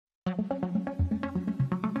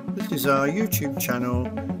is our YouTube channel,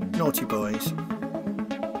 Naughty Boys,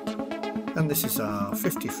 and this is our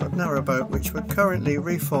 50-foot narrowboat which we're currently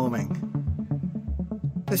reforming.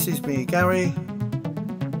 This is me, Gary,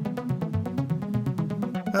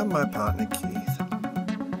 and my partner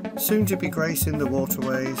Keith, soon to be gracing the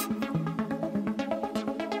waterways.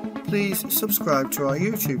 Please subscribe to our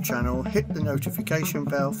YouTube channel, hit the notification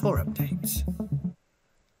bell for updates.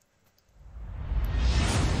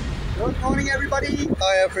 Good morning, everybody.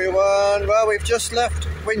 Hi everyone. Well, we've just left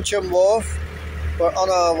Wincham Wharf. We're on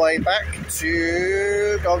our way back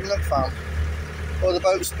to Golden Look Farm. Well, the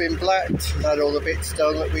boat's been blacked, had all the bits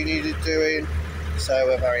done that we needed doing, so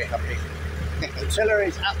we're very happy. The tiller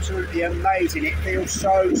is absolutely amazing. It feels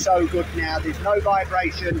so good now. There's no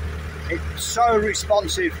vibration. It's so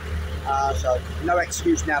responsive. So no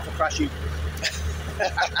excuse now for crashing.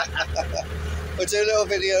 We'll do little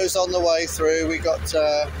videos on the way through. We got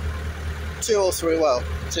two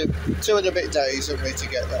and a bit days, haven't we, to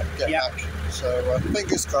get back. So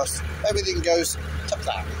fingers crossed, everything goes to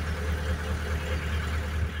plan.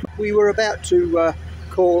 We were about to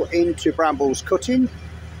call into Brambles Cutting,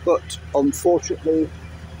 but unfortunately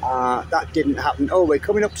that didn't happen. Oh, we're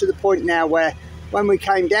coming up to the point now where when we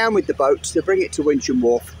came down with the boat to bring it to Wincham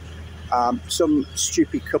Wharf, some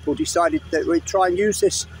stupid couple decided that we'd try and use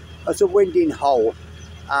this as a winding hole,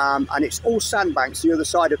 and it's all sandbanks the other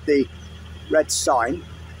side of the red sign,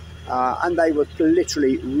 and they were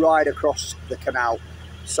literally right across the canal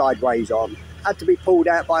sideways on. Had to be pulled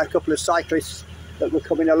out by a couple of cyclists that were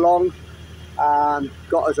coming along,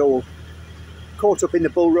 got us all caught up in the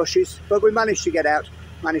bulrushes, but we managed to get out,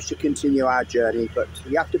 managed to continue our journey. But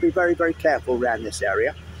you have to be very careful around this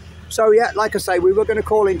area. So yeah, like I say, we were going to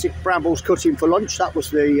call into Brambles Cutting for lunch. That was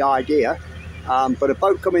the idea, but a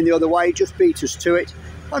boat coming the other way just beat us to it.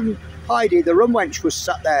 And Heidi, the rum wench, was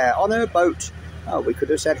sat there on her boat. Oh, we could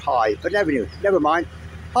have said hi, but never mind.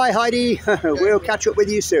 Hi Heidi, we'll catch up with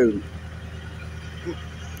you soon.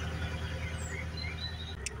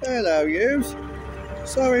 Hello yous.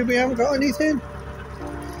 Sorry we haven't got anything.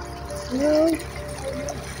 No.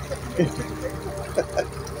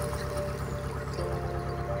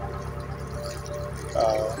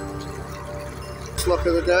 Luck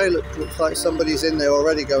of the day, looks like somebody's in there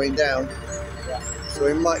already going down. So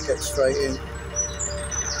we might get straight in.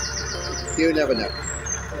 You never know.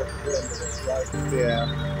 Yeah.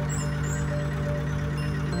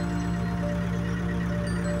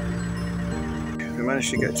 We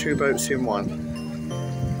managed to get two boats in one.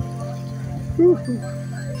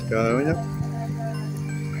 Going up.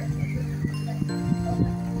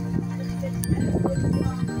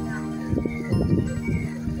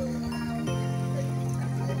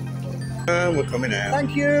 And we're coming out.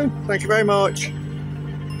 Thank you. Thank you very much.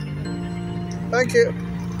 Thank you.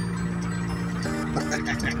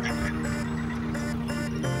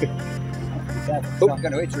 I'm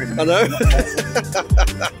going to hit her in the I know.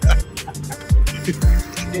 She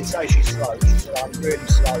did say she's slow. She said I'm really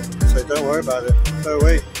slow. So don't worry about it. No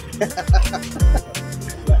way.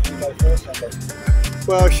 Let me go first, I think.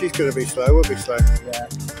 Well, she's going to be slow. We'll be slow. Yeah.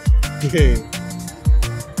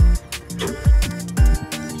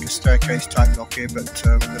 Staircase type lock here, but with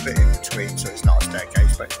a bit in between, so it's not a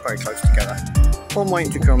staircase, but it's very close together. One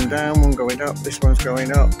waiting to come down, one going up, this one's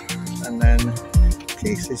going up, and then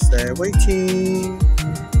Keith is there waiting.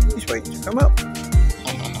 He's waiting to come up.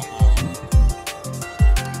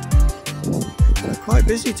 They're quite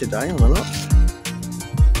busy today on the locks.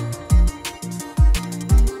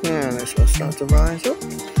 And this will start to rise up,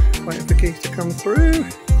 waiting for Keith to come through.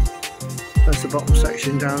 There's the bottom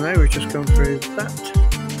section down there, we've just come through that.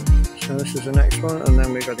 So this is the next one, and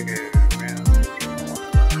then we've got to go around.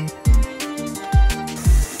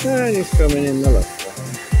 And he's coming in the left one.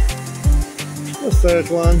 The third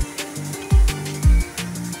one,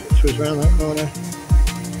 which was round that corner.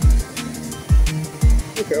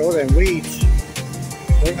 Look at all them weeds.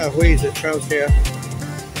 We don't have weeds at Trout here.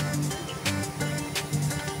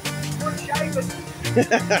 Unshaven.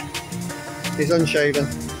 He's unshaven.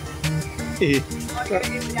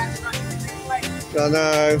 I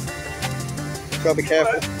know. Gotta be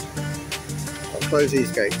careful. I'll close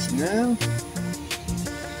these gates now.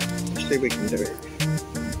 See if we can do it.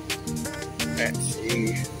 Let's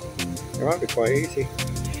see. It might be quite easy.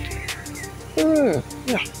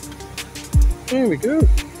 Yeah. There we go.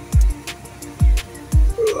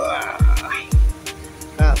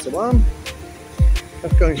 That's the one.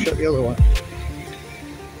 Let's go and shut the other one.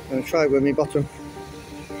 I'm going to try it with my bottom.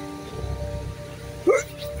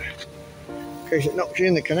 In case it knocks you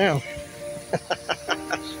in the canal.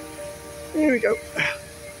 Here we go.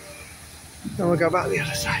 And we'll go back the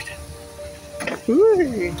other side.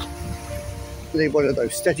 Whee! need one of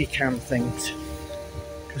those steady cam things,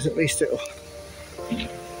 because at least it'll.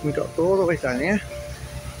 We've got to go all the way down here.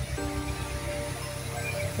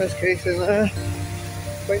 There's Keith in there,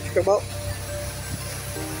 wait to come up.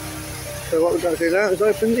 So what we've got to do now is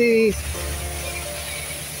open these.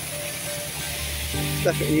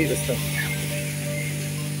 Definitely need a stuff.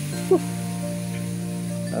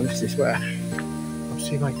 And this is where I'll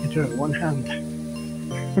see if I can do it with one hand.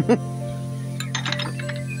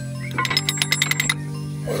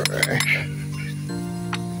 Alright.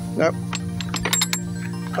 Nope.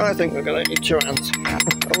 I think we're going to need 2 hands.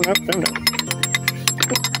 Oh no, no, no.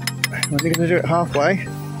 We're going to do it halfway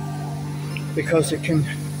because it can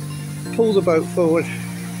pull the boat forward.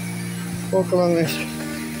 Walk along this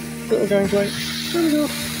little gangway. There we go.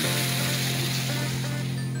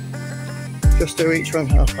 Just do each one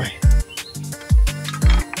halfway.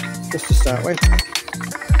 Just to start with.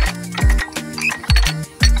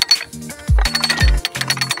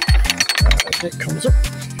 As it comes up.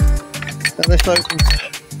 And this opens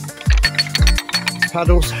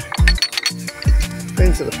paddles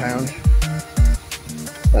into the pound.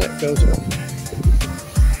 And it fills it up.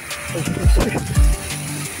 As you can see.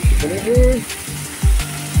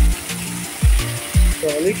 So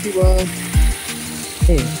a leaky one.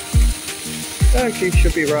 That key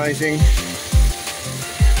should be rising.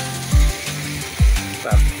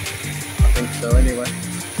 Well, I think so anyway.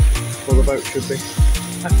 Well, the boat should be.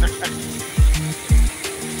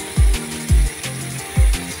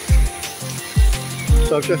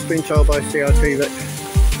 So I've just been told by CRT that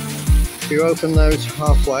you open those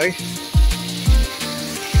halfway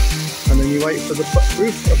and then you wait for the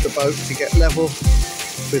roof of the boat to get level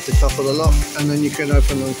with the top of the lock, and then you can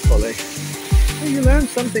open them fully. And you learn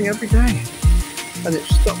something every day, and it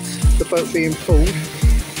stops the boat being pulled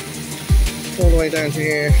all the way down to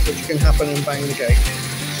here, which can happen and bang the gate.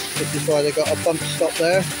 This is why they got a bump stop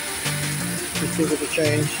there. You see with the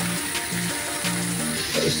change.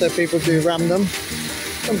 But instead people do ram them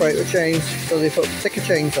and break the chains, so they put thicker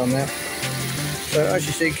chains on there. So as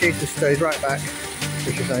you see, Keith stays right back,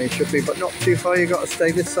 which is how you should be, but not too far. You've got to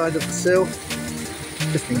stay this side of the sill,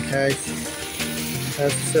 just in case.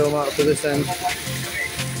 There's the sill mark for this end.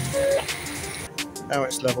 Now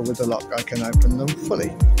it's level with the lock, I can open them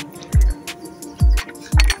fully.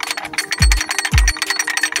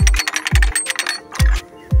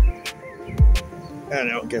 And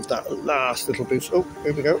it'll give that last little boost. Oh,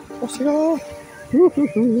 here we go. What's it all?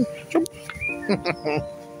 Jump!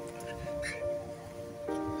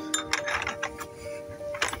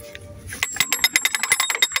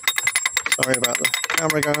 Sorry about the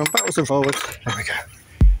camera going backwards and forwards. There we go.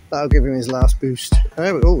 That'll give him his last boost.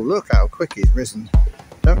 There we go. Oh, look how quick he's risen.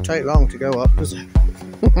 Don't take long to go up, does it?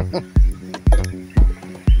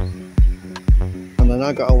 And then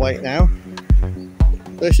I've got to wait now.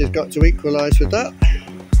 This has got to equalise with that,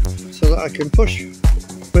 so that I can push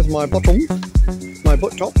with my bottom, my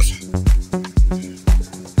buttocks.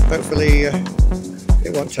 Hopefully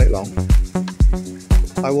it won't take long.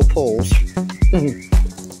 I will pause.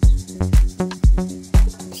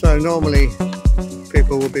 So normally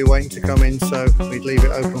people will be waiting to come in, so we'd leave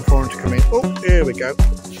it open for them to come in. Oh, here we go.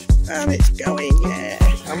 And it's going, yeah.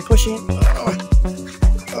 I'm pushing.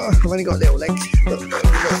 Oh, I've only got little legs.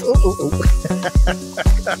 Oh.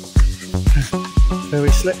 There we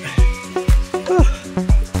slip. Oh,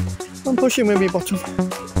 I'm pushing with my bottom.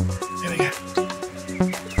 There we go.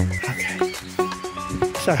 Okay.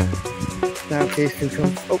 So, now Keith can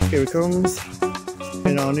come. Oh, here he comes.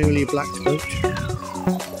 In our newly blacked boat.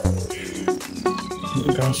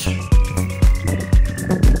 Oh gosh.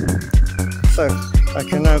 So, I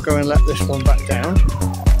can now go and let this one back down.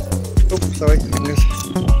 Oh, sorry, fingers.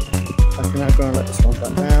 I can now go and let this one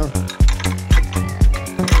back down,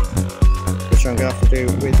 which I'm going to have to do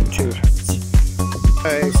with 2 hands.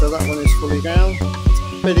 Okay, so that one is fully down.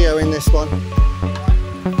 Video in this one.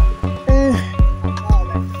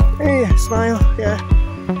 Smile, yeah.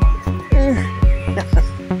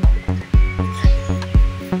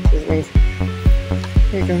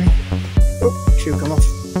 Here you go. Oh, shoe come off.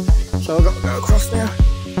 So I've got to go across now.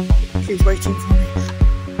 She's waiting for me.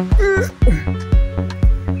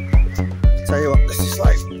 Tell you what, this is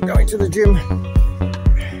like going to the gym.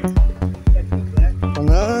 Oh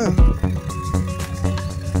no.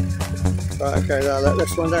 Right, okay, now let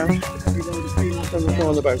this one down. And we'll go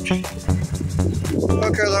on the boat.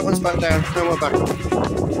 Okay, that one's back down. Now we're back.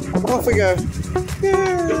 Off we go.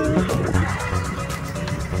 Yeah.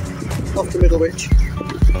 Off the middle witch.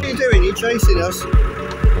 What are you doing? You chasing us?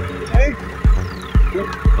 Hey?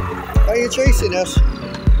 Are you chasing us?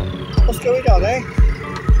 What's going on, eh?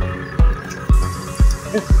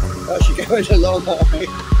 There she goes. going along, aren't we?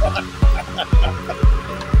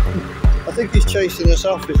 I think he's chasing us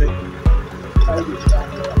off, is he?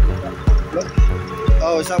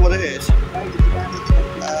 Oh, is that what it is?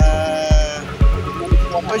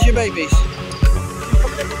 Where's your babies?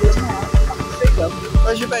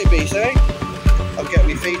 Where's your babies, eh? I'll get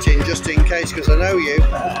my feet in just in case, because I know you.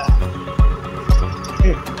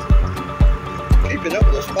 Keeping up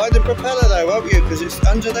with us. Find the propeller though, won't you? Because it's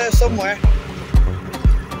under there somewhere.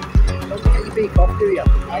 Don't get your beak off, do you?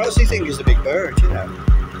 What's he think is a big bird, you know?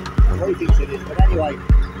 What he thinks it is, but anyway,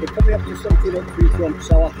 we're coming up to something up through front,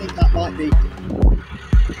 so I think that might be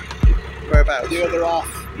Whereabouts? the other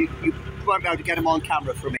half. You won't be able to get them on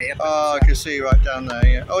camera from here. Oh, I can see right down there,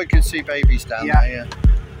 yeah. Oh, you can see babies down there, yeah.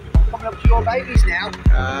 Coming up to your babies now.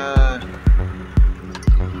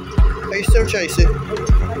 Are you still chasing?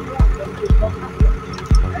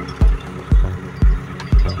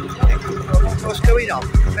 What's going on?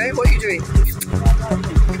 Hey, what are you doing?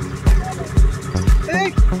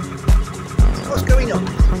 Hey! What's going on?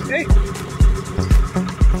 Hey!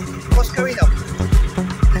 What's going on?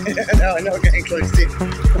 No, I'm not getting close to you.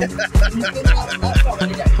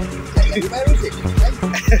 Where is it?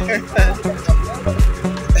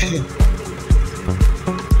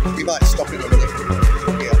 You might stop it over there.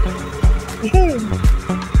 Yeah.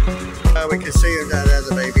 We can see them down there,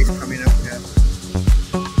 the babies coming up. Yeah.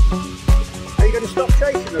 Are you going to stop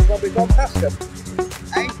chasing us while we've gone past them?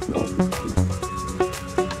 Hey?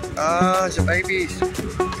 Ah, there's the babies.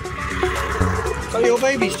 So your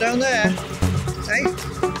babies down there, hey?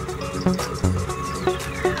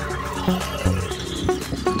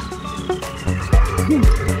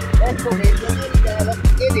 They're coming, they're nearly there, look.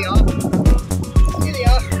 Here they are. Here they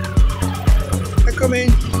are. They're coming.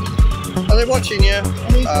 Are they watching you?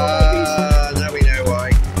 Now we know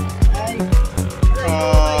why. Hey.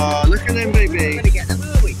 Oh, look at them babies. We're going to get them,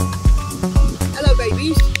 are we? Hello,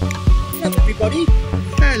 babies. Hello, everybody.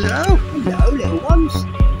 Hello. Hello, little ones.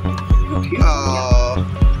 Look cute. Oh.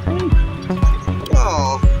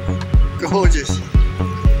 Oh, gorgeous.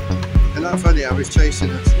 Isn't that funny? I was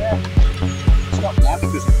chasing us. Yeah. Stop now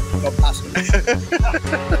because we've gone past them.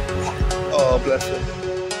 Oh, bless them.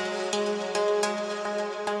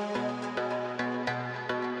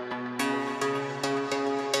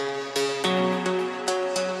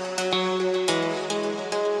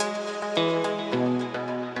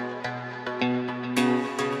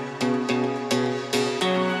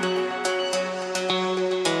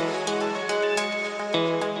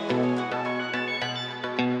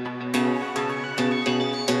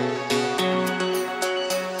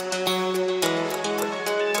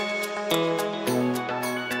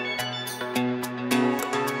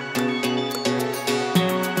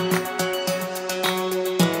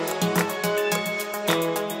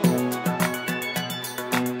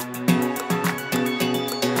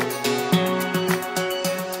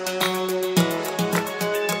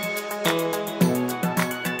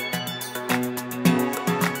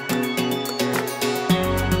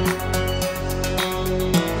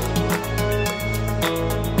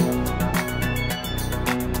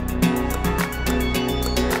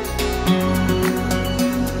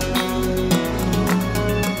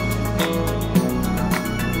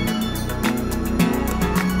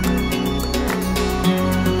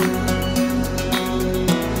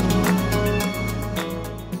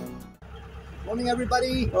 Morning,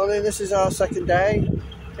 everybody. Morning, this is our second day.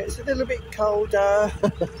 It's a little bit colder.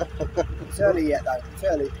 It's early yet, though. It's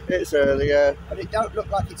early. It's early, yeah. But it don't look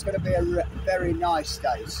like it's going to be a very nice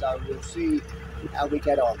day, so we'll see how we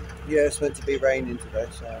get on. Yeah, it's meant to be raining today,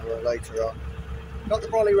 so later on. Got the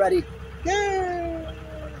brolly ready. Yeah.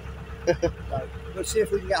 So we'll see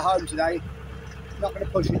if we can get home today. Not going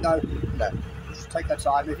to push it, though. No. Just take our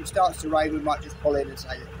time. If it starts to rain, we might just pull in and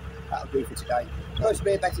say that'll do for today. Supposed to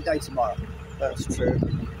be a better day tomorrow. That's true.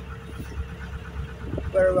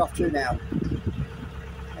 Where are we off to now?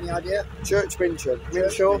 Any idea? Church Wincham.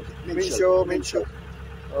 Wincham.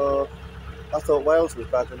 I thought Wales was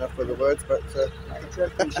bad enough for the words, but...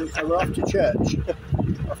 Church Wincham, so we're off to church.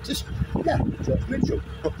 Yeah, Church Wincham.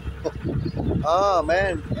 Ah,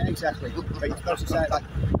 man. Yeah, exactly. But you're supposed to say it like,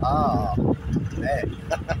 ah, man.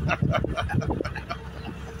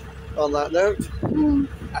 On that note.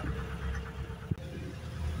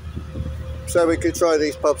 So we could try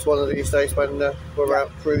these pubs one of these days when we're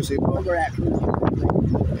out cruising. When we're out cruising.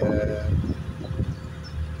 Yeah.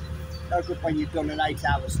 No good when you've done an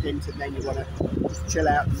 8-hour stint and then you want to just chill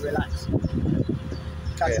out and relax.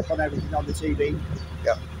 Catch up on everything on the TV.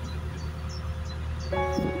 Yeah.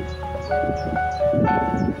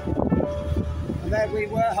 And then we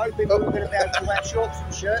were hoping we were going to be able to wear shorts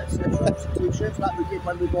and shirts, shorts and t-shirts like we did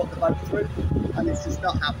when we brought the boat through, and it's just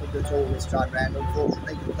not happened at all this time round,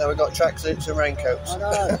 unfortunately. Now we've got tracksuits and raincoats. I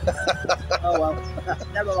know. Oh well,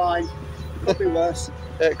 never mind. Could be worse.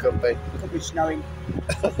 It could be. Could be snowing.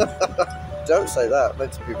 Don't say that.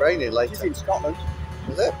 Meant to be raining later. It's in Scotland.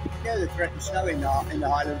 Is it? Yeah, they threatened snow in the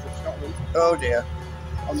Highlands of Scotland. Oh dear.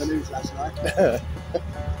 On the news last night.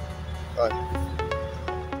 Right.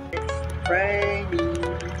 It's raining.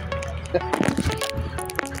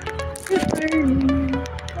 It's raining.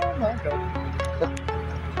 Oh my god.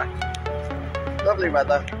 Lovely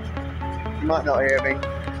weather. You might not hear me.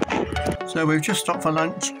 So we've just stopped for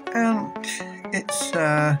lunch and it's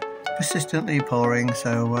persistently pouring,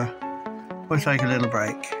 so we'll take a little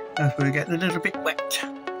break as we're getting a little bit wet.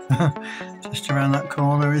 Just around that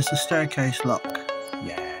corner is the staircase lock.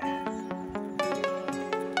 Yeah.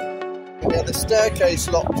 We have the staircase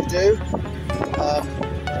lock to do,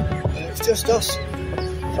 and it's just us.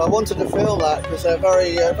 So I wanted to film that because they're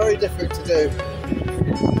very, very different to do.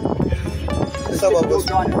 Someone was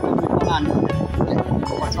trying to film with one hand,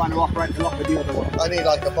 or trying to operate the lock with the other one. I need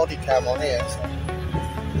like a body cam on here. So.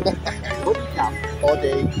 Hoodie cam?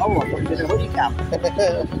 Body. Oh, I thought you did a hoodie cam.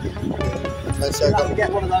 So you have to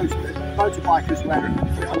get one of those motorbikers where you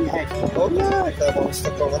put it on your head. Oh yeah, I have one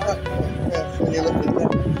stuck on that. Yeah, when you're looking there.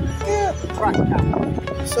 Yeah. Track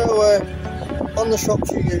cam. So on the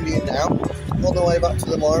Shropshire Union now, on the way back to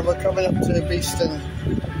the Moor, we're coming up to Beeston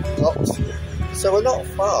Docks. So we're not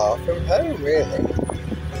far from home really.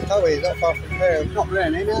 Are we? Not far from home. Not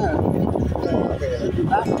really, no. No, not really.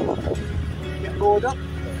 Get bored up.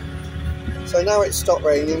 So now it's stopped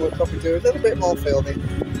raining, we'll probably do a little bit more filming.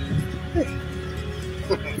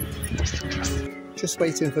 Just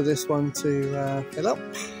waiting for this one to fill up.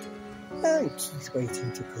 And she's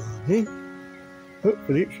waiting to go in.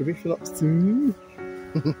 Hopefully it should be filled up soon.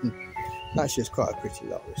 That's just quite a pretty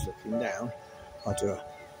lot just looking down. I'll do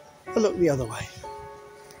a look the other way.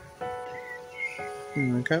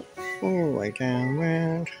 There we go. All the way down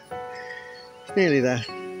round. It's nearly there.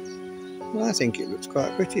 Well, I think it looks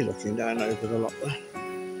quite pretty looking down over the lot there.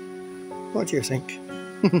 What do you think?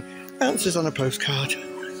 Answers on a postcard.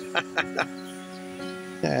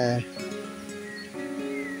 Yeah.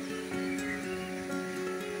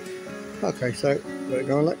 Okay, so we're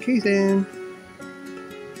going to let Keith in.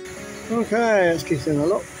 Okay, let's Keith in the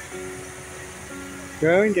lock.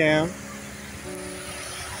 Going down.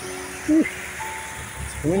 It's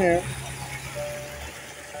coming out.